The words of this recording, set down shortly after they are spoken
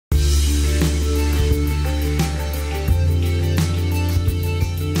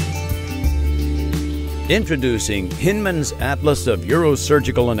Introducing Hinman's Atlas of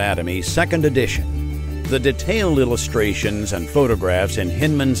UroSurgical Anatomy 2nd Edition. The detailed illustrations and photographs in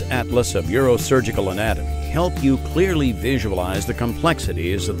Hinman's Atlas of UroSurgical Anatomy help you clearly visualize the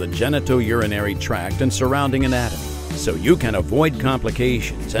complexities of the genitourinary tract and surrounding anatomy, so you can avoid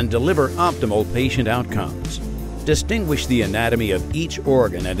complications and deliver optimal patient outcomes. Distinguish the anatomy of each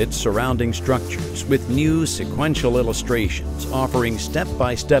organ and its surrounding structures with new sequential illustrations offering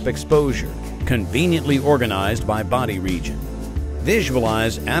step-by-step exposure, conveniently organized by body region.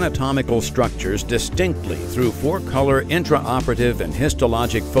 Visualize anatomical structures distinctly through 4-color intraoperative and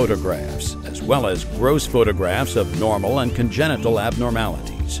histologic photographs, as well as gross photographs of normal and congenital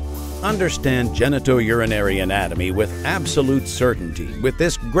abnormalities. Understand genitourinary anatomy with absolute certainty with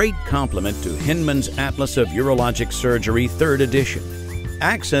this great complement to Hinman's Atlas of Urologic Surgery 3rd Edition.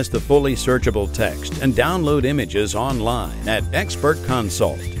 Access the fully searchable text and download images online at Expert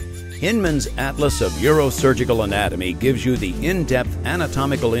Consult. Hinman's Atlas of UroSurgical Anatomy gives you the in-depth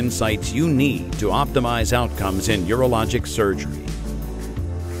anatomical insights you need to optimize outcomes in urologic surgery.